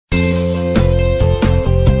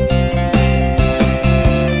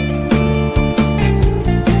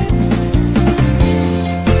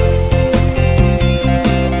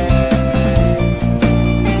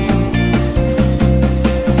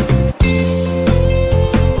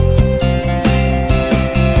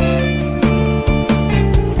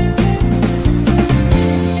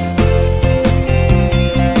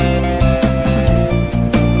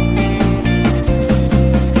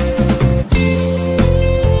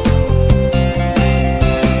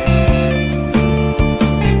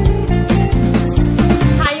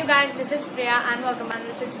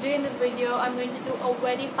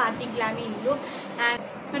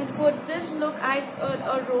bright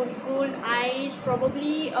or rose gold eyes.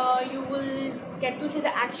 Probably you will get to see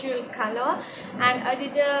the actual color. And I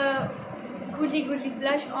did a goosey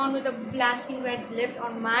blush on with the blasting red lips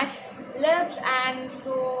on my lips. And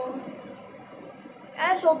so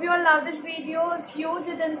I hope you all love this video. If you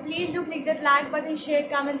didn't, please do click that like button, share,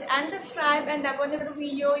 comment and subscribe, and tap on the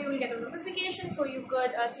video. You will get a notification so you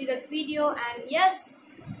could see that video. And yes,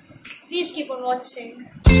 please keep on watching.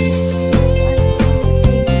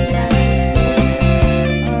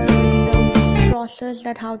 Process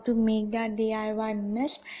that how to make that DIY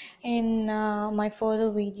mist in my further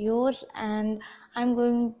videos, and I'm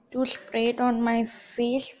going to spray it on my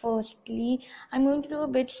face. Firstly, I'm going to do a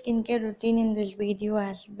bit skincare routine in this video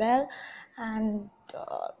as well, and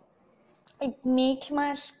it makes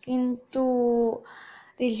my skin to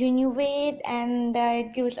rejuvenate, and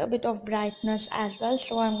it gives a bit of brightness as well.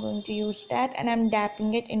 So I'm going to use that, and I'm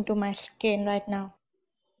dabbing it into my skin right now.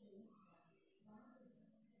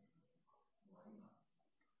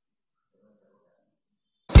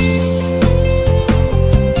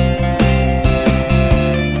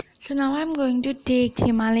 So now I'm going to take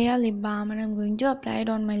Himalaya lip balm and I'm going to apply it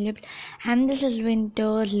on my lips. And this is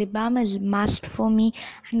winter's lip balm is must for me,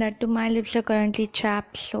 and that too my lips are currently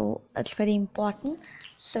chapped, so it's very important.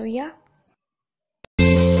 So yeah.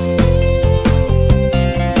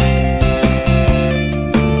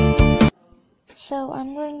 So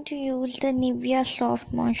I'm going to use the Nivea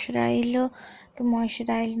Soft moisturizer to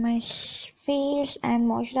moisturize my face, and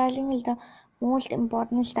moisturizing is the most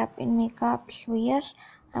important step in makeup. So yes,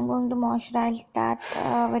 I'm going to moisturize that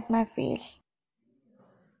with my face.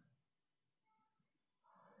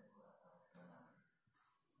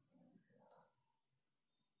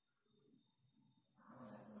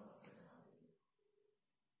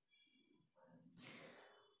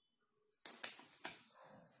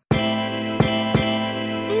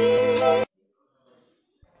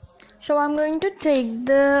 So I'm going to take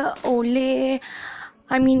the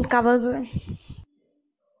COVERGIRL.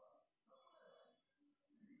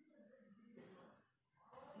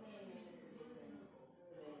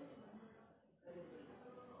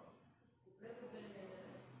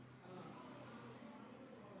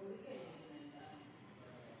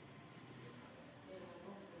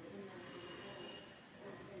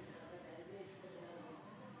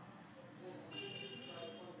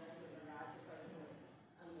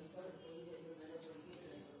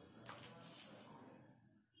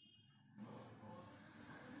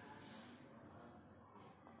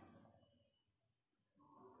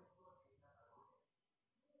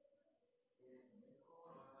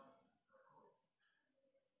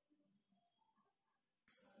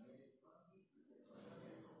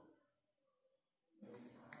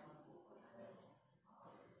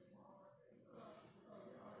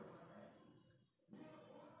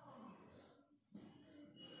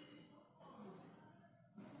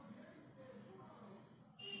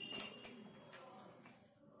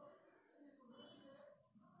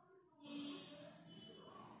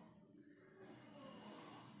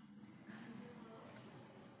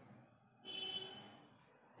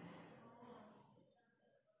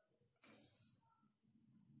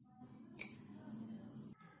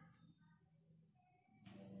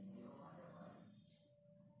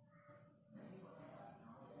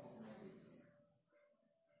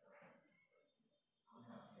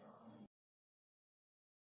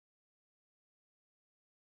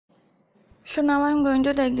 So now I'm going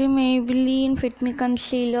to take the Maybelline Fit Me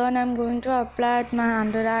Concealer and I'm going to apply it my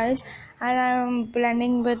under eyes, and I'm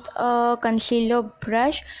blending with a concealer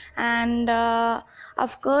brush, and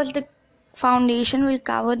of course the foundation will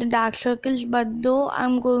cover the dark circles, but though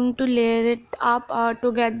I'm going to layer it up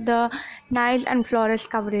to get the nice and flawless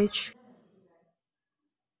coverage.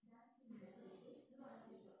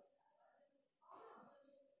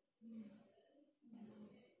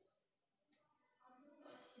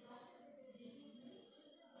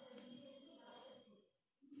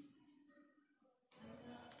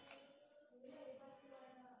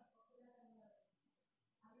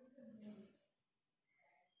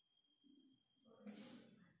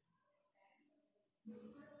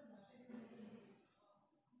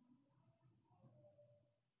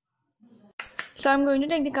 So I'm going to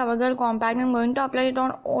take the COVERGIRL compact and I'm going to apply it on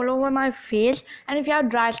all over my face, and if you have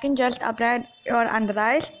dry skin, just apply it your under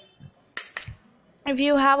eyes. If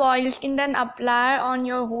you have oily skin, then apply on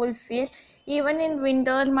your whole face. Even in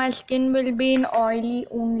winter my skin will be in oily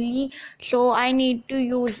only, so I need to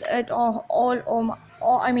use it all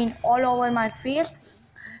over my face.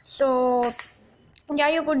 So yeah,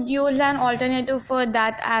 you could use an alternative for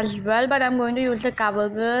that as well, but I'm going to use the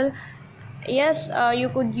COVERGIRL. Yes, you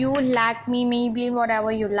could use Lancome, Maybelline,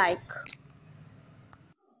 whatever you like.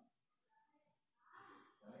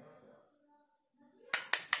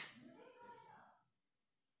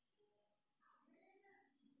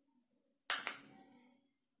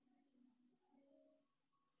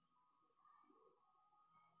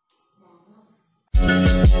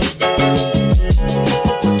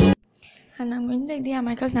 And I'm going to take the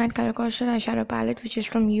AMELIKA Night Color Correction eyeshadow palette, which is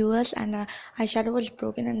from US, and eyeshadow was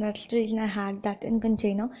broken, and that's the reason I had that in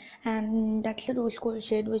container. And that's the rose gold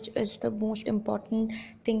shade, which is the most important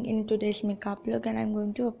thing in today's makeup look. And I'm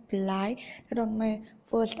going to apply it on my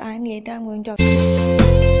first eye, and later I'm going to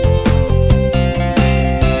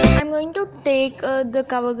take the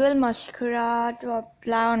COVERGIRL mascara to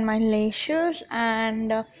apply on my lashes, and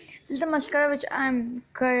this is the mascara which I'm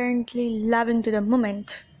currently loving to the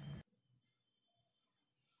moment.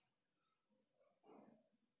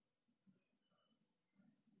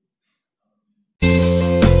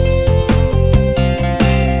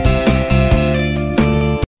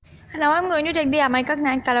 Now I'm going to take the AMELIKA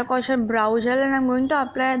Night Color Correction Brow Gel, and I'm going to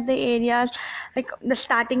apply the areas, like the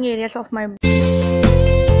starting areas of my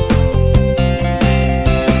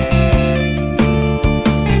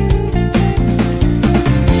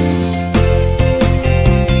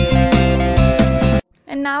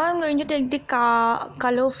And now I'm going to take the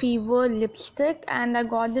Color Fever lipstick, and I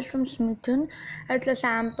got this from Smitten. It's a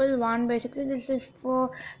sample one. Basically, this is for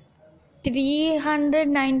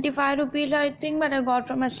 395 rupees, I think, but I got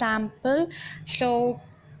from a sample. So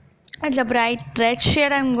it's a bright red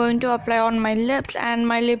shade. I'm going to apply on my lips, and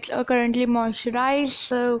my lips are currently moisturized,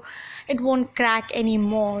 so it won't crack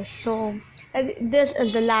anymore. So this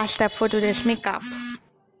is the last step for today's makeup.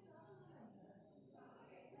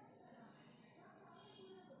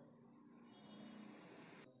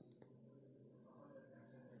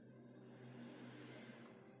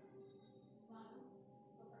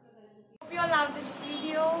 Hope you all love this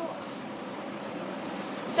video.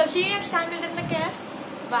 So see you next time. Till then, take care.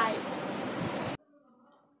 Bye.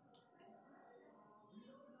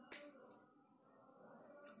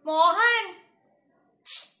 Mohan,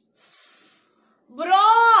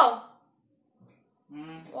 bro,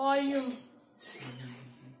 volume.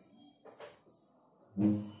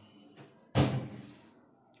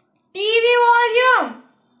 TV volume.